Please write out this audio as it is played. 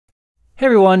Hey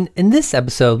everyone, in this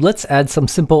episode, let's add some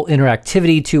simple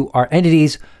interactivity to our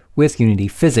entities with Unity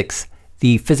Physics,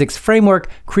 the physics framework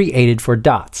created for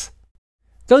dots.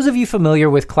 Those of you familiar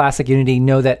with classic Unity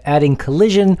know that adding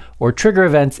collision or trigger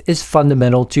events is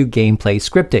fundamental to gameplay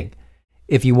scripting.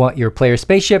 If you want your player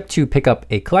spaceship to pick up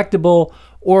a collectible,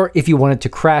 or if you want it to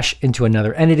crash into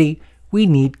another entity, we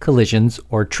need collisions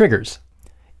or triggers.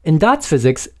 In dots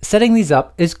physics, setting these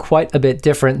up is quite a bit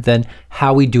different than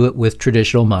how we do it with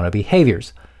traditional mono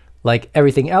behaviors. Like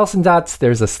everything else in dots,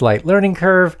 there's a slight learning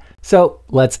curve, so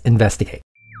let's investigate.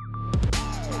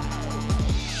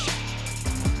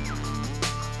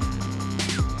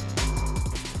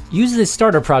 Use this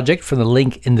starter project from the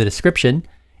link in the description.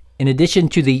 In addition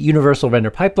to the universal render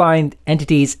pipeline,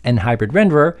 entities, and hybrid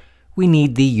renderer, we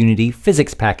need the Unity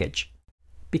Physics package.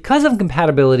 Because of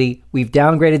compatibility, we've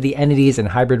downgraded the entities and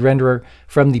hybrid renderer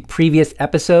from the previous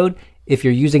episode. If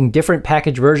you're using different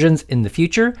package versions in the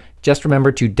future, just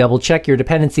remember to double check your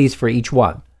dependencies for each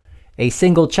one. A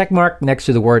single checkmark next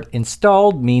to the word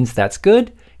installed means that's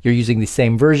good. You're using the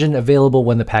same version available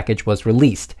when the package was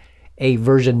released. A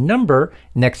version number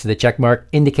next to the checkmark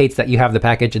indicates that you have the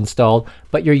package installed,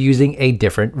 but you're using a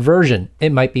different version.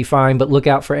 It might be fine, but look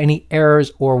out for any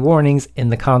errors or warnings in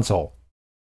the console.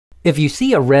 If you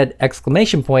see a red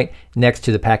exclamation point next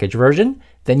to the package version,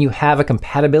 then you have a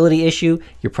compatibility issue.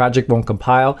 Your project won't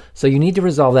compile, so you need to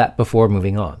resolve that before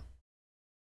moving on.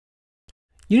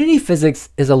 Unity Physics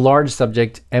is a large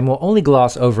subject and we'll only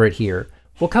gloss over it here.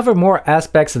 We'll cover more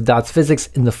aspects of dots physics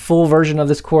in the full version of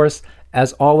this course.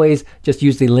 As always, just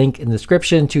use the link in the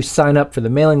description to sign up for the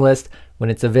mailing list when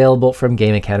it's available from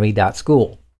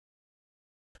gameacademy.school.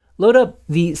 Load up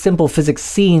the simple physics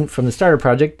scene from the starter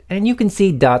project and you can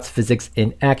see dots physics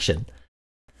in action.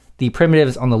 The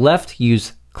primitives on the left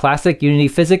use classic Unity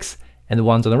Physics and the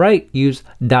ones on the right use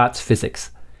dots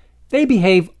physics. They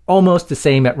behave almost the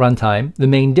same at runtime. The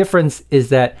main difference is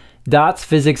that dots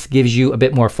physics gives you a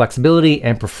bit more flexibility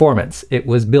and performance. It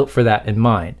was built for that in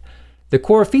mind. The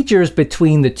core features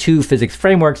between the two physics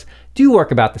frameworks do work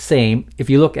about the same. If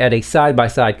you look at a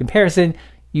side-by-side comparison,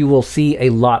 you will see a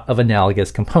lot of analogous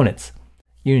components.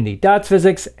 Unity Dots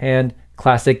Physics and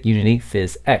classic Unity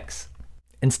PhysX.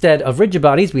 Instead of rigid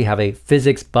bodies, we have a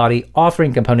physics body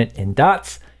authoring component in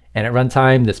dots, and at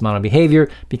runtime, this mono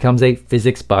behavior becomes a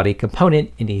physics body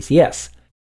component in ECS.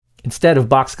 Instead of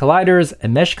box colliders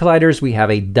and mesh colliders, we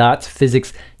have a dots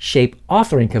physics shape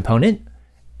authoring component,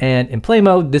 and in play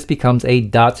mode, this becomes a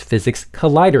dots physics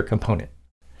collider component.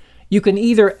 You can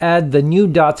either add the new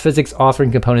dots physics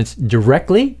authoring components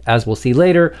directly, as we'll see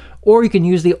later, or you can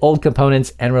use the old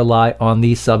components and rely on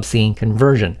the SubScene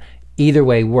conversion. Either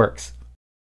way works.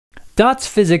 Dots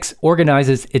physics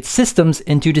organizes its systems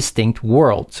into distinct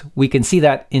worlds. We can see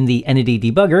that in the entity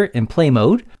debugger in play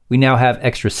mode. We now have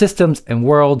extra systems and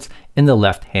worlds in the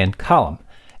left-hand column.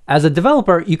 As a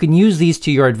developer, you can use these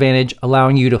to your advantage,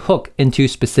 allowing you to hook into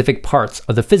specific parts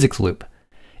of the physics loop.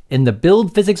 In the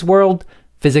build physics world,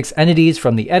 physics entities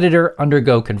from the editor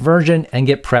undergo conversion and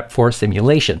get prepped for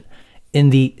simulation. In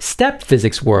the step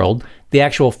physics world, the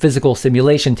actual physical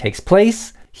simulation takes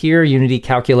place. Here, Unity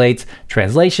calculates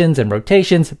translations and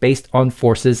rotations based on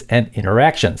forces and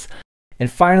interactions.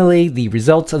 And finally, the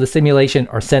results of the simulation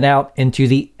are sent out into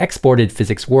the exported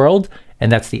physics world,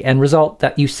 and that's the end result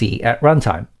that you see at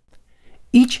runtime.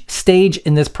 Each stage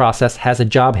in this process has a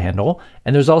job handle,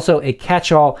 and there's also a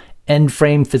catch-all end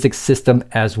frame physics system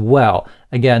as well.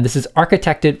 Again, this is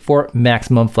architected for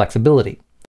maximum flexibility.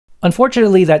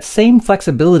 Unfortunately, that same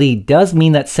flexibility does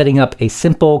mean that setting up a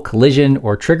simple collision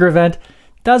or trigger event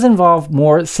does involve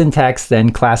more syntax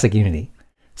than classic Unity.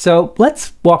 So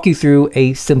let's walk you through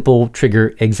a simple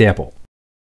trigger example.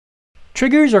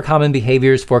 Triggers are common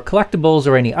behaviors for collectibles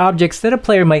or any objects that a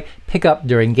player might pick up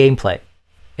during gameplay.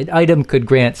 An item could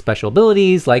grant special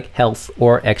abilities like health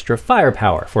or extra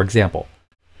firepower, for example.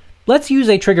 Let's use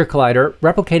a trigger collider,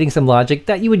 replicating some logic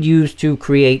that you would use to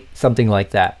create something like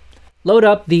that. Load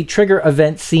up the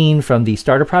TriggerEvents Scene from the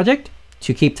starter project.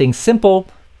 To keep things simple,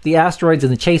 the asteroids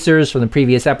and the chasers from the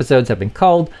previous episodes have been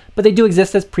culled, but they do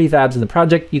exist as prefabs in the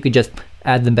project. You could just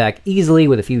add them back easily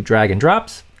with a few drag and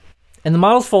drops. In the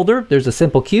models folder, there's a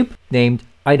simple cube named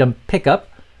ItemPickUp.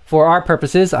 For our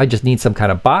purposes, I just need some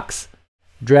kind of box.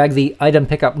 Drag the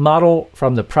ItemPickUp model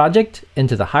from the project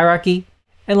into the hierarchy,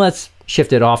 and let's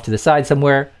shift it off to the side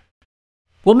somewhere.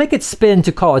 We'll make it spin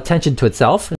to call attention to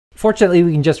itself. Fortunately,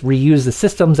 we can just reuse the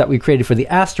systems that we created for the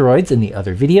asteroids in the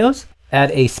other videos.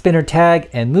 Add a spinner tag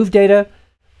and move data,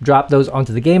 drop those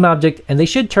onto the game object, and they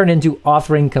should turn into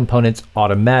authoring components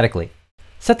automatically.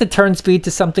 Set the turn speed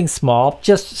to something small,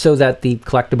 just so that the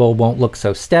collectible won't look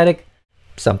so static.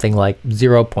 something like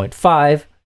 0.5.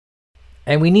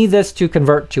 And we need this to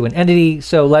convert to an entity,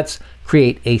 so let's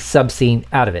create a subscene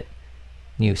out of it.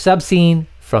 New subscene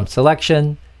from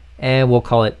selection, and we'll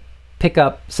call it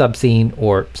pickup subscene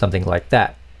or something like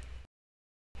that.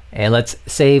 And let's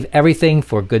save everything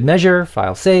for good measure,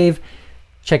 file save,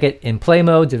 check it in play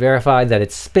mode to verify that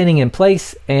it's spinning in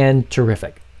place, and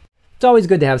terrific. It's always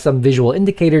good to have some visual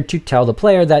indicator to tell the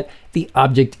player that the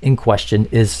object in question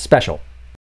is special.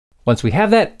 Once we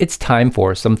have that, it's time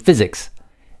for some physics.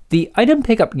 The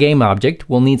ItemPickUp game object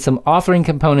will need some authoring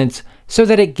components so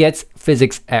that it gets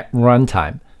physics at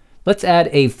runtime. Let's add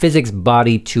a physics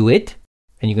body to it,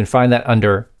 and you can find that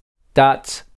under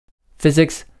dots,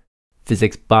 physics,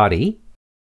 physics body.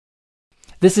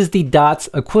 This is the dots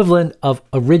equivalent of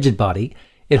a rigid body.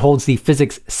 It holds the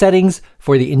physics settings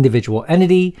for the individual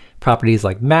entity, properties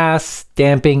like mass,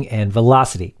 damping, and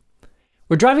velocity.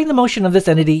 We're driving the motion of this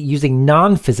entity using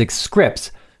non-physics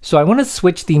scripts, so I want to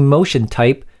switch the motion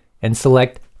type and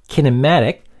select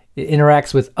kinematic. It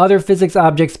interacts with other physics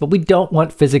objects, but we don't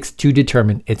want physics to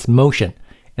determine its motion.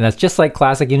 And that's just like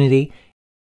classic Unity.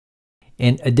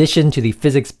 In addition to the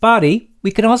physics body,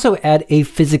 we can also add a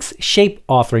physics shape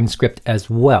authoring script as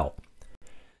well.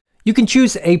 You can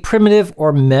choose a primitive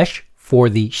or mesh for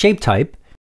the shape type,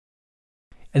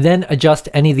 and then adjust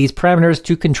any of these parameters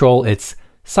to control its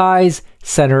size,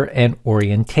 center, and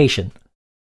orientation.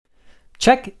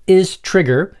 Check is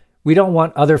trigger. We don't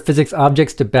want other physics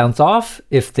objects to bounce off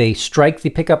if they strike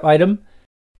the pickup item.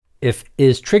 If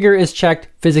isTrigger is checked,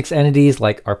 physics entities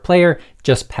like our player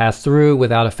just pass through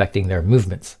without affecting their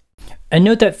movements. And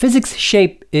note that physics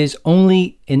shape is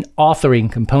only an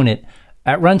authoring component.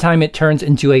 At runtime, it turns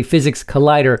into a physics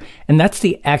collider, and that's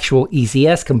the actual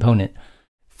ECS component.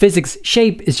 Physics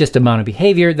shape is just a amount of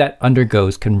behavior that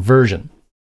undergoes conversion.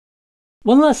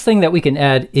 One last thing that we can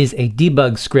add is a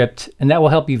debug script, and that will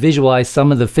help you visualize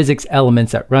some of the physics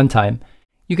elements at runtime.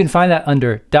 You can find that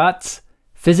under dots,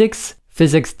 physics,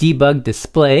 physics debug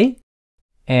display,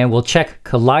 and we'll check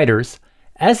colliders.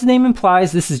 As the name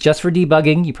implies, this is just for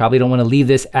debugging. You probably don't want to leave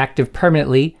this active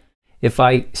permanently. If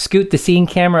I scoot the scene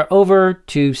camera over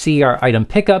to see our item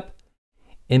pickup,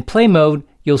 in play mode,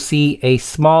 you'll see a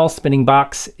small spinning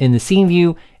box in the scene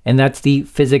view, and that's the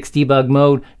physics debug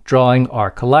mode drawing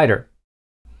our collider.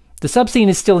 The subscene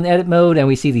is still in edit mode, and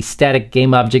we see the static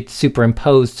game object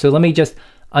superimposed. So let me just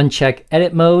uncheck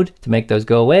edit mode to make those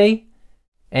go away.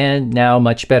 And now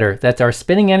much better. That's our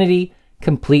spinning entity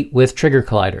complete with trigger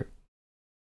collider.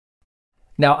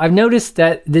 Now I've noticed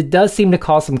that it does seem to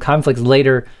cause some conflicts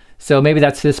later. So maybe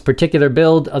that's this particular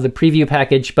build of the preview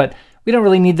package, but we don't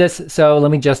really need this. So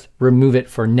let me just remove it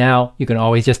for now. You can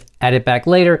always just add it back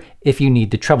later if you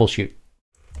need to troubleshoot.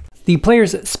 The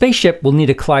player's spaceship will need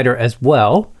a collider as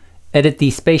well. Edit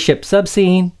the spaceship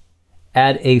subscene,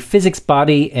 add a physics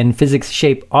body and physics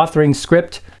shape authoring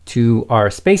script to our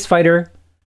space fighter.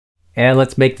 And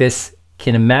let's make this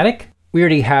kinematic. We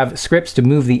already have scripts to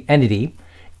move the entity.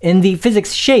 In the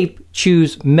physics shape,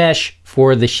 choose mesh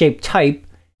for the shape type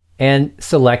and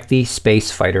select the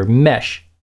space fighter mesh.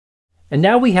 And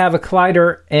now we have a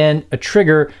collider and a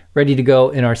trigger ready to go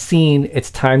in our scene.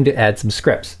 It's time to add some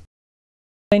scripts.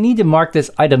 I need to mark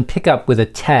this item pickup with a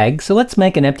tag, so let's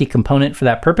make an empty component for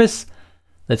that purpose.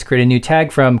 Let's create a new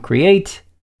tag from create,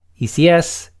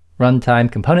 ECS,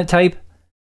 runtime component type,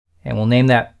 and we'll name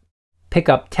that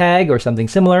pickup tag or something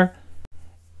similar.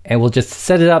 And we'll just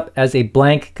set it up as a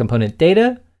blank component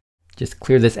data. Just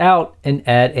clear this out and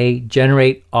add a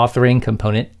generate authoring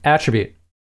component attribute.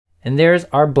 And there's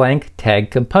our blank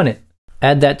tag component.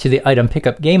 Add that to the item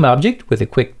pickup game object with a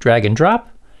quick drag and drop.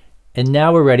 And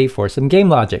now we're ready for some game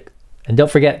logic. And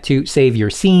don't forget to save your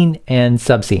scene and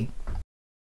subscene.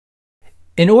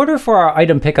 In order for our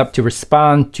item pickup to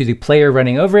respond to the player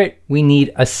running over it, we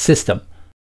need a system.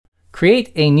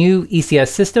 Create a new ECS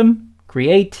system,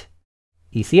 create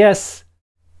ECS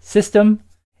system,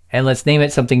 and let's name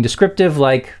it something descriptive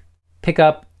like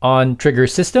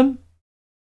PickupOnTriggerSystem.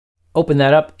 Open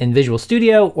that up in Visual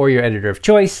Studio or your editor of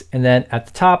choice, and then at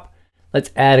the top,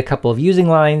 let's add a couple of using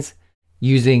lines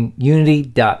using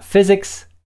unity.physics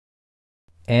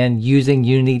and using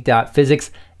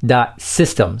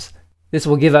unity.physics.systems. This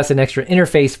will give us an extra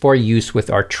interface for use with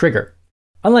our trigger.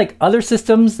 Unlike other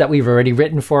systems that we've already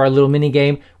written for our little mini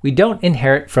game, we don't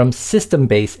inherit from system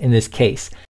base in this case.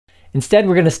 Instead,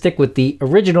 we're going to stick with the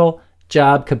original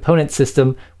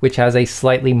JobComponentSystem, which has a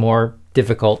slightly more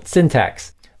difficult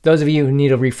syntax. Those of you who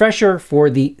need a refresher for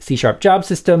the C# job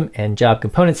system and job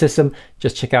component system,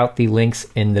 just check out the links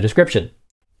in the description.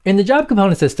 In the job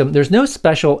component system, there's no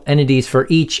special entities for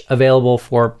each available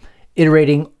for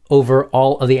iterating over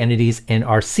all of the entities in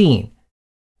our scene.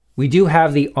 We do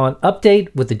have the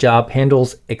onUpdate with the job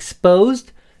handles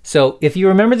exposed. So if you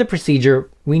remember the procedure,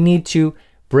 we need to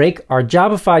break our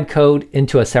jobified code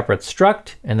into a separate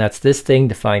struct, and that's this thing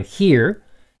defined here.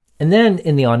 And then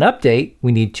in the onUpdate,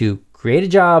 we need to create a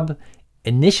job,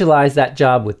 initialize that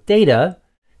job with data,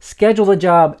 schedule the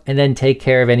job, and then take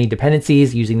care of any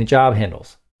dependencies using the job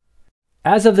handles.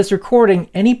 As of this recording,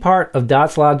 any part of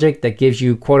Dot's logic that gives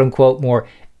you quote unquote more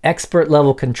expert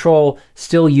level control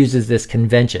still uses this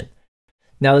convention.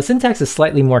 Now the syntax is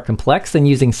slightly more complex than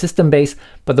using system base,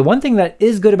 but the one thing that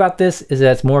is good about this is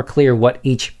that it's more clear what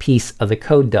each piece of the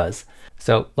code does.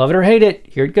 So love it or hate it,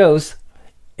 here it goes.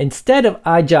 Instead of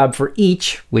iJob for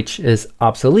each, which is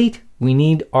obsolete, we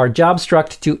need our job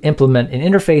struct to implement an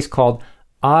interface called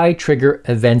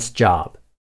ITriggerEventsJob.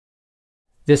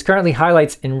 This currently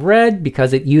highlights in red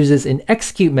because it uses an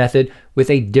execute method with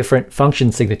a different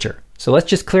function signature. So let's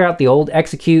just clear out the old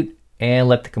execute and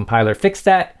let the compiler fix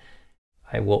that.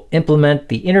 I will implement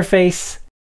the interface.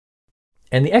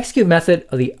 And the execute method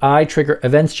of the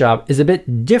ITriggerEventsJob is a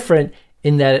bit different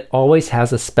in that it always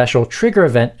has a special trigger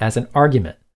event as an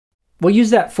argument. We'll use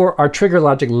that for our trigger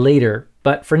logic later,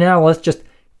 but for now, let's just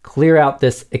clear out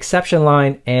this exception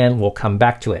line and we'll come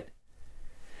back to it.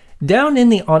 Down in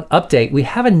the onUpdate, we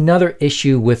have another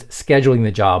issue with scheduling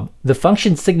the job. The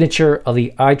function signature of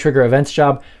the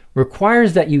ITriggerEventsJob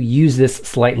requires that you use this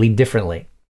slightly differently.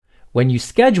 When you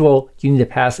schedule, you need to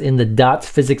pass in the dots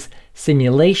physics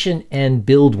simulation and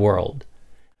build world.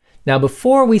 Now,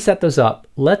 before we set those up,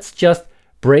 let's just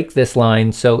break this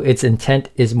line so its intent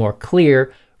is more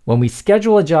clear. When we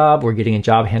schedule a job, we're getting a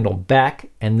job handle back,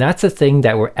 and that's a thing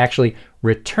that we're actually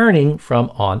returning from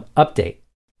onUpdate.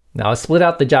 Now I'll split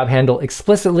out the job handle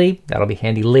explicitly, that'll be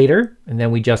handy later, and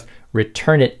then we just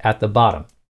return it at the bottom.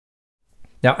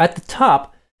 Now at the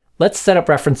top, let's set up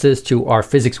references to our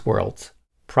physics worlds.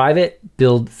 Private,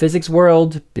 build physics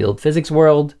world,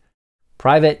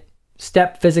 private,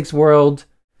 step physics world.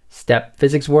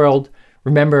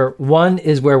 Remember, one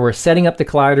is where we're setting up the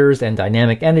colliders and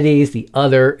dynamic entities, the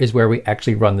other is where we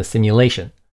actually run the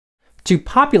simulation. To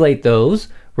populate those,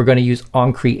 we're going to use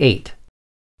onCreate.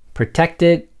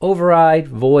 Protected, override,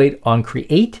 void,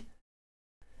 onCreate.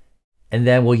 And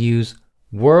then we'll use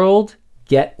world,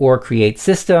 get or create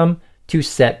system to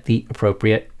set the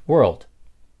appropriate world.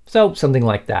 So something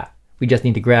like that. We just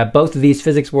need to grab both of these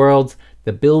physics worlds,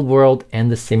 the build world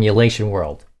and the simulation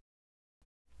world.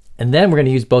 And then we're going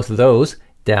to use both of those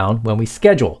down when we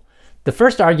schedule. The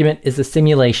first argument is the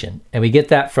simulation, and we get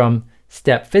that from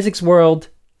step physics world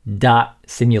dot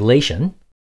simulation.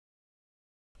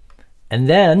 And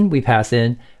then we pass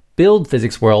in build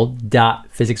physics world dot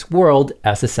physics world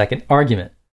as the second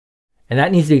argument. And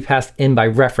that needs to be passed in by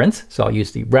reference. So I'll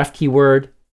use the ref keyword.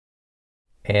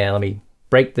 And let me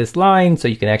break this line so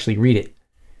you can actually read it.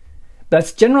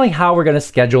 That's generally how we're going to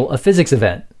schedule a physics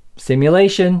event.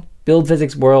 Simulation, build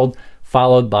physics world,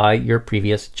 followed by your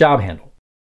previous job handle.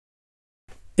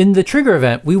 In the trigger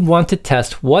event, we want to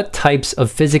test what types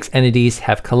of physics entities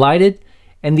have collided.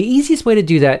 And the easiest way to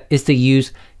do that is to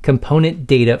use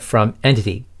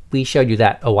ComponentDataFromEntity. We showed you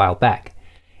that a while back.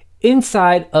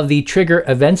 Inside of the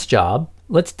TriggerEventsJob,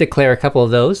 let's declare a couple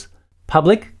of those.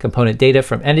 Public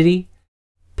ComponentDataFromEntity,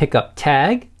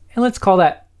 PickUpTag, and let's call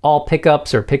that all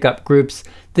pickups or pickup groups.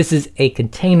 This is a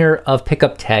container of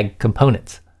PickUpTag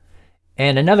components.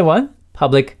 And another one,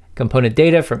 public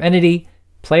ComponentDataFromEntity,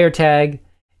 PlayerTag,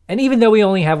 and even though we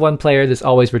only have one player, this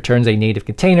always returns a native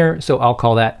container, so I'll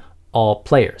call that all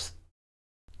players.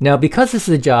 Now, because this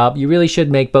is a job, you really should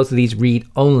make both of these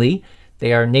read-only.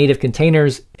 They are native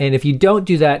containers, and if you don't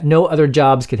do that, no other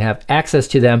jobs can have access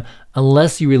to them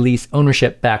unless you release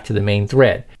ownership back to the main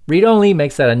thread. Read-only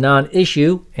makes that a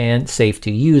non-issue and safe to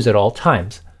use at all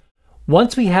times.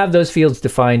 Once we have those fields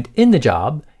defined in the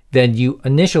job, then you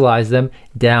initialize them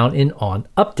down in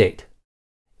onUpdate.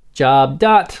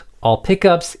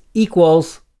 Job.allPickups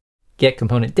equals get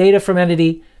component data from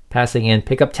entity, passing in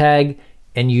pickup tag,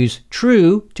 and use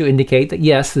true to indicate that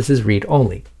yes, this is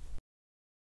read-only.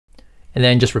 And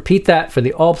then just repeat that for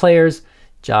the all players,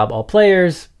 job all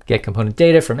players, get component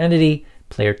data from entity,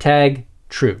 player tag,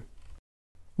 true.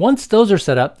 Once those are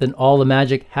set up, then all the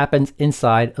magic happens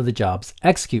inside of the job's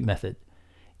execute method.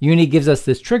 Unity gives us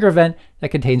this trigger event that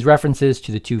contains references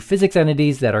to the two physics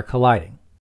entities that are colliding.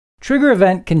 Trigger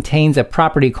event contains a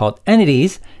property called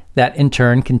entities that in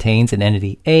turn contains an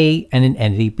entity A and an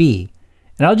entity B.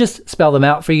 And I'll just spell them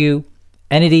out for you.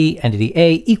 Entity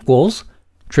A equals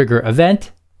trigger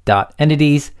event dot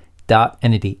entities dot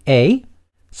entity A.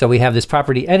 So we have this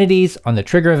property entities on the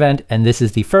trigger event, and this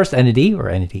is the first entity or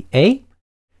entity A.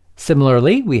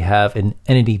 Similarly, we have an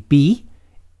entity B,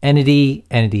 entity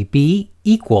entity B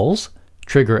equals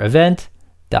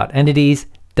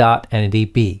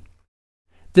TriggerEvent.entities.entity_B.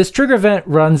 This trigger event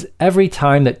runs every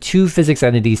time that two physics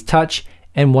entities touch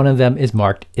and one of them is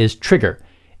marked as trigger.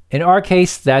 In our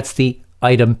case, that's the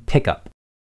item pickup.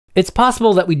 It's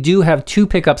possible that we do have two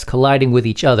pickups colliding with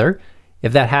each other.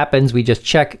 If that happens, we just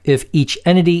check if each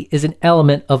entity is an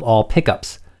element of all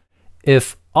pickups.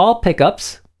 If all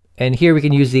pickups, and here we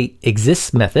can use the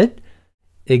exists method,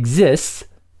 exists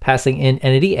passing in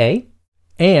entity A,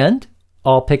 and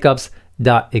all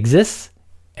pickups.exists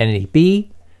entity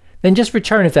B, then just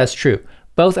return if that's true.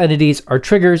 Both entities are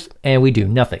triggers and we do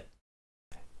nothing.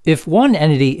 If one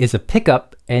entity is a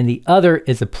pickup and the other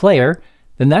is a player,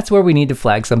 then that's where we need to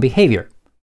flag some behavior.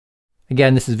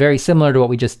 Again, this is very similar to what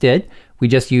we just did. We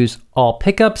just use all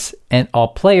pickups and all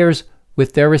players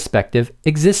with their respective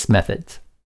exists methods.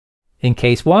 In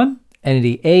case 1,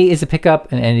 entity A is a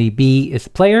pickup and entity B is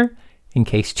a player. In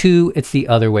case 2, it's the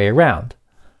other way around.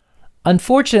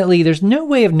 Unfortunately, there's no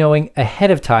way of knowing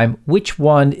ahead of time which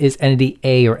one is entity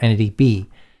A or entity B.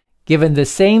 Given the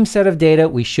same set of data,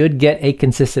 we should get a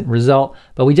consistent result,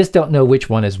 but we just don't know which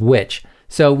one is which.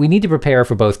 So we need to prepare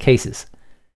for both cases.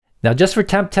 Now, just for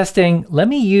temp testing, let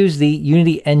me use the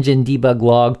Unity Engine debug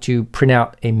log to print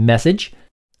out a message.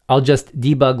 I'll just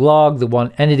debug log the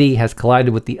one entity has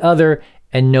collided with the other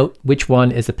and note which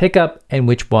one is a pickup and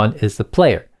which one is the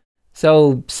player.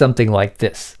 So something like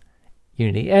this.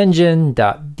 Unity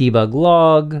Engine.debug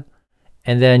log,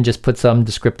 and then just put some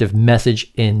descriptive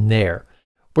message in there.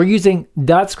 We're using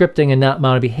dot scripting and not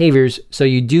mounted behaviors, so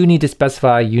you do need to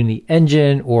specify Unity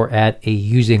Engine or add a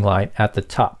using line at the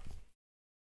top.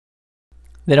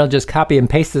 Then I'll just copy and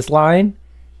paste this line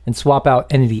and swap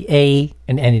out entity A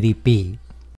and entity B.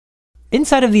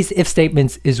 Inside of these if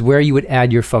statements is where you would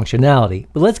add your functionality,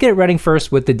 but let's get it running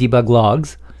first with the debug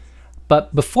logs.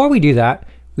 But before we do that,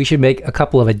 we should make a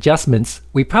couple of adjustments.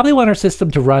 We probably want our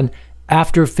system to run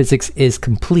after physics is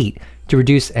complete to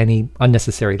reduce any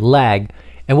unnecessary lag.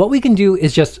 And what we can do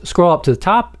is just scroll up to the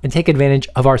top and take advantage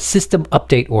of our system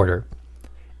update order.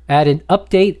 Add an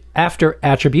update after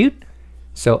attribute.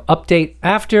 So update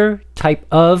after type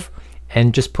of,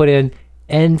 and just put in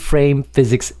end frame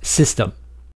physics system.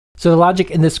 So the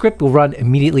logic in this script will run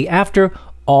immediately after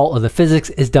all of the physics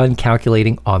is done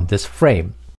calculating on this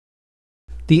frame.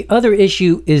 The other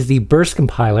issue is the burst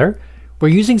compiler. We're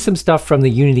using some stuff from the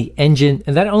Unity engine,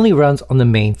 and that only runs on the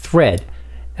main thread.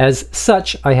 As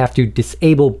such, I have to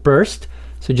disable burst.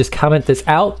 So just comment this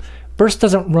out. Burst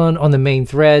doesn't run on the main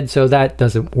thread, so that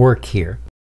doesn't work here.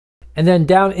 And then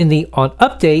down in the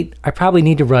onUpdate, I probably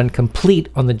need to run complete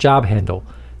on the job handle.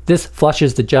 This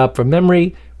flushes the job from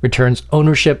memory, returns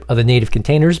ownership of the native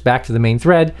containers back to the main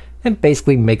thread, and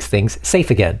basically makes things safe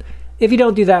again. If you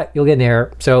don't do that, you'll get an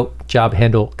error, so job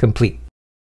handle complete.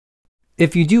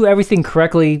 If you do everything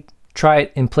correctly, try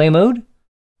it in play mode,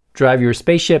 drive your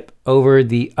spaceship over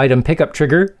the ItemPickUp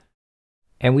trigger,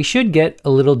 and we should get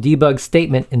a little debug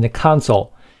statement in the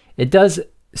console. It does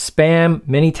spam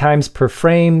many times per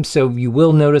frame, so you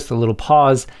will notice a little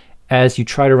pause as you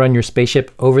try to run your spaceship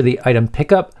over the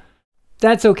ItemPickUp.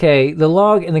 That's okay, the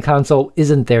log in the console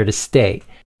isn't there to stay.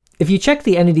 If you check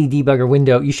the entity debugger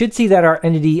window, you should see that our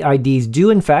entity IDs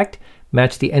do in fact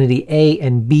match the entity A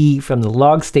and B from the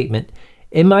log statement.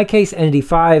 In my case, entity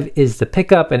 5 is the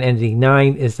pickup and entity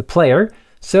 9 is the player,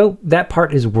 so that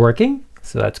part is working,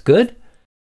 so that's good.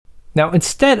 Now,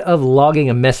 instead of logging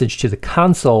a message to the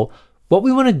console, what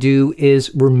we want to do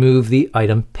is remove the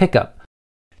item pickup.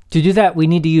 To do that, we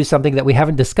need to use something that we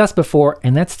haven't discussed before,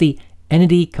 and that's the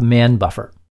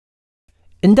EntityCommandBuffer.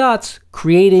 In dots,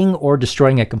 creating or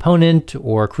destroying a component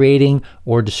or creating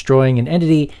or destroying an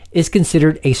entity is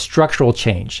considered a structural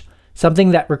change,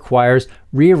 something that requires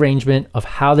rearrangement of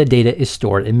how the data is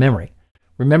stored in memory.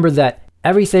 Remember that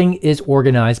everything is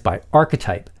organized by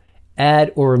archetype.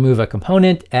 Add or remove a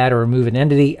component, add or remove an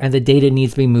entity, and the data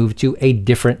needs to be moved to a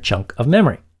different chunk of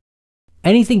memory.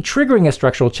 Anything triggering a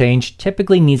structural change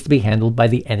typically needs to be handled by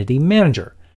the entity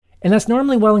manager. And that's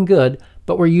normally well and good,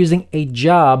 but we're using a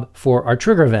job for our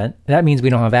trigger event, and that means we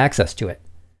don't have access to it.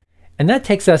 And that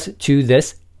takes us to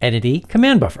this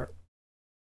EntityCommandBuffer.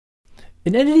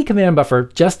 An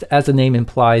EntityCommandBuffer, just as the name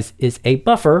implies, is a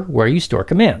buffer where you store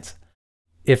commands.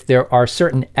 If there are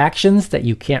certain actions that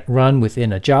you can't run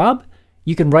within a job,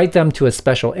 you can write them to a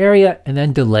special area and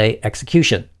then delay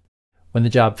execution. When the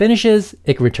job finishes,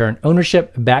 it can return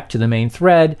ownership back to the main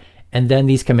thread, and then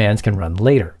these commands can run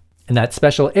later. And that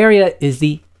special area is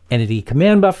the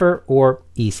EntityCommandBuffer, or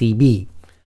ECB.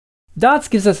 Dots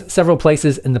gives us several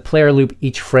places in the player loop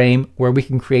each frame where we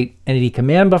can create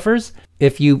EntityCommandBuffers.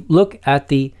 If you look at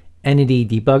the Entity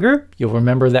Debugger. You'll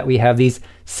remember that we have these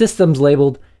systems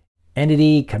labeled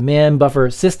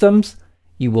EntityCommandBufferSystems.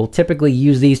 You will typically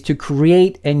use these to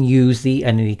create and use the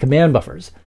entity command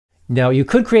buffers. Now, you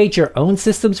could create your own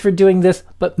systems for doing this,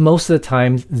 but most of the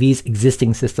time, these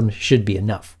existing systems should be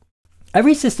enough.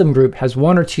 Every system group has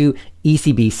one or two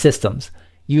ECB systems,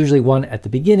 usually one at the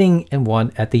beginning and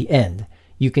one at the end.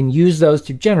 You can use those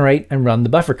to generate and run the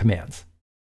buffer commands.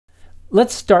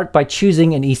 Let's start by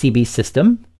choosing an ECB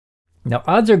system. Now,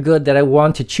 odds are good that I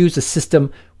want to choose a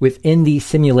system within the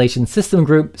simulation system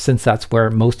group, since that's where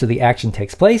most of the action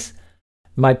takes place.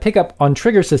 My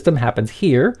PickupOnTriggerSystem happens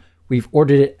here. We've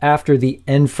ordered it after the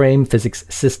end frame physics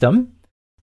system.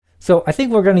 So I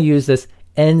think we're going to use this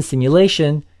end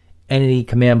simulation entity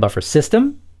command buffer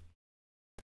system.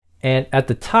 And at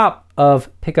the top of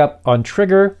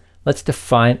PickupOnTrigger, let's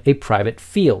define a private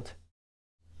field.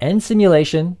 End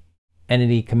simulation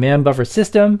entity command buffer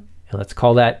system, and let's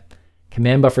call that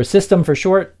command buffer system for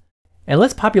short. And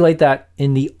let's populate that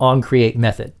in the onCreate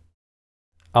method.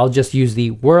 I'll just use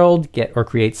the world get or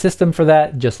create system for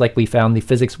that, just like we found the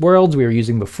physics worlds we were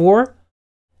using before.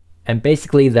 And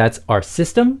basically that's our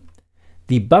system.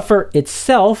 The buffer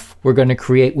itself we're going to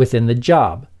create within the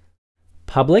job.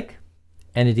 Public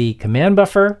entity command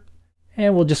buffer,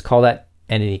 and we'll just call that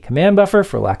entity command buffer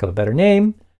for lack of a better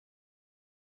name.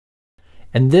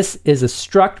 And this is a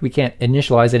struct. We can't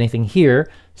initialize anything here,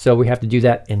 so we have to do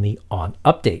that in the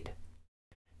onUpdate.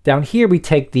 Down here we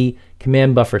take the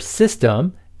command buffer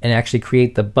system and actually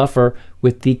create the buffer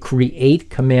with the create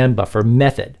command buffer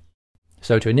method.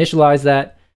 So to initialize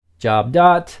that, job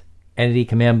dot entity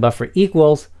command buffer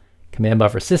equals command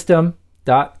buffer system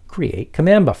dot create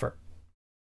command buffer.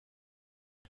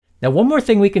 Now, one more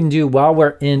thing we can do while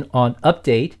we're in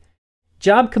onUpdate,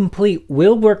 job complete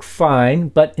will work fine,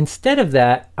 but instead of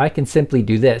that, I can simply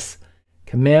do this.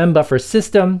 Command buffer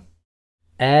system,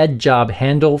 add job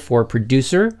handle for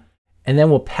producer, and then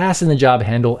we'll pass in the job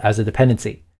handle as a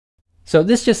dependency. So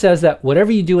this just says that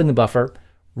whatever you do in the buffer,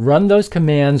 run those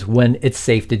commands when it's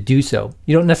safe to do so.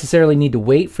 You don't necessarily need to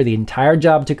wait for the entire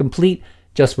job to complete,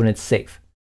 just when it's safe.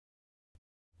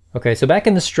 Okay, so back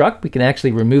in the struct, we can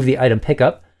actually remove the item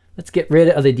pickup. Let's get rid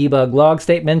of the debug log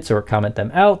statements or comment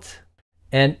them out.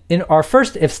 And in our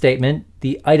first if statement,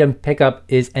 the item pickup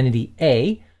is entity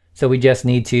A, so we just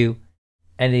need to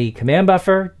entity command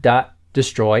buffer dot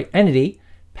destroy entity,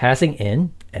 passing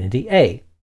in entity A.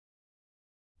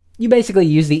 You basically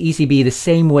use the ECB the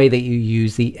same way that you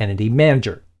use the entity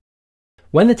manager.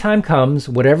 When the time comes,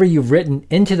 whatever you've written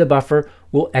into the buffer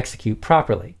will execute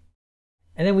properly.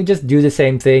 And then we just do the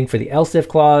same thing for the else if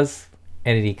clause,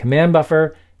 entity command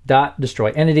buffer dot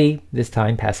destroy entity, this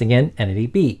time passing in entity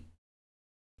B.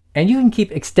 And you can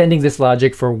keep extending this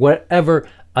logic for whatever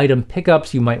item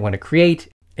pickups you might want to create.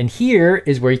 And here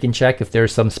is where you can check if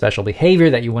there's some special behavior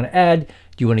that you want to add.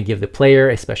 Do you want to give the player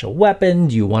a special weapon?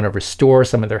 Do you want to restore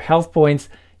some of their health points?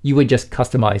 You would just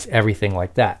customize everything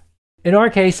like that. In our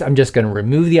case, I'm just going to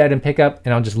remove the item pickup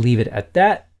and I'll just leave it at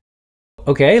that.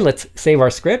 Okay, let's save our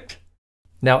script.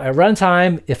 Now at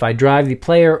runtime, if I drive the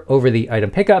player over the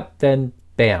item pickup, then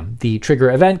bam, the trigger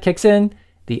event kicks in,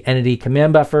 the entity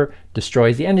command buffer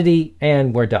destroys the entity,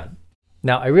 and we're done.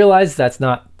 Now I realize that's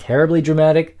not terribly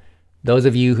dramatic. Those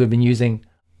of you who have been using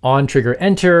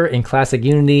OnTriggerEnter in classic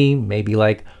Unity may be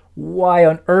like, why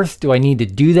on earth do I need to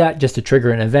do that just to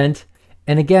trigger an event?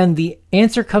 And again, the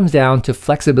answer comes down to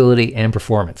flexibility and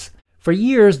performance. For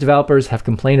years, developers have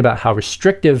complained about how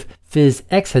restrictive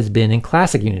PhysX has been in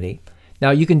classic Unity. Now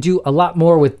you can do a lot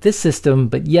more with this system,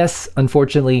 but yes,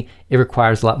 unfortunately, it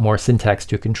requires a lot more syntax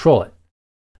to control it.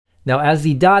 Now as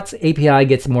the Dots API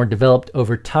gets more developed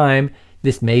over time,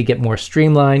 this may get more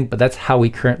streamlined, but that's how we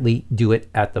currently do it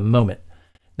at the moment.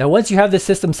 Now, once you have this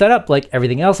system set up, like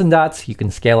everything else in Dots, you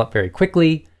can scale up very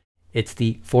quickly. It's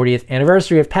the 40th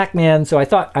anniversary of Pac-Man, so I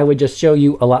thought I would just show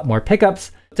you a lot more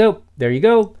pickups. So there you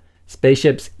go,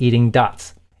 spaceships eating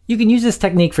dots. You can use this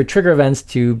technique for trigger events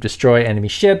to destroy enemy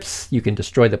ships. You can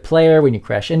destroy the player when you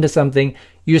crash into something.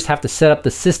 You just have to set up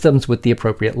the systems with the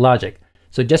appropriate logic.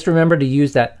 So just remember to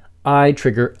use that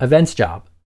ITriggerEventsJob.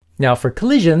 Now for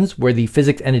collisions, where the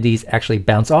physics entities actually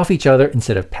bounce off each other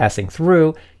instead of passing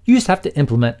through, you just have to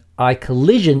implement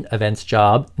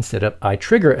ICollisionEventsJob instead of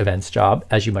ITriggerEventsJob,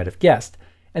 as you might have guessed.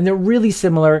 And they're really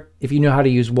similar. If you know how to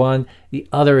use one, the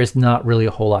other is not really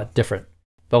a whole lot different.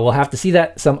 But we'll have to see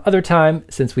that some other time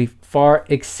since we've far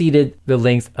exceeded the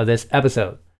length of this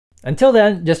episode. Until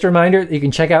then, just a reminder that you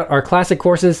can check out our classic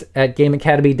courses at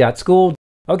gameacademy.school.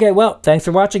 Okay, well, thanks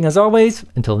for watching as always.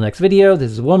 Until the next video,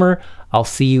 this is Wilmer. I'll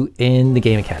see you in the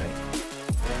Game Academy.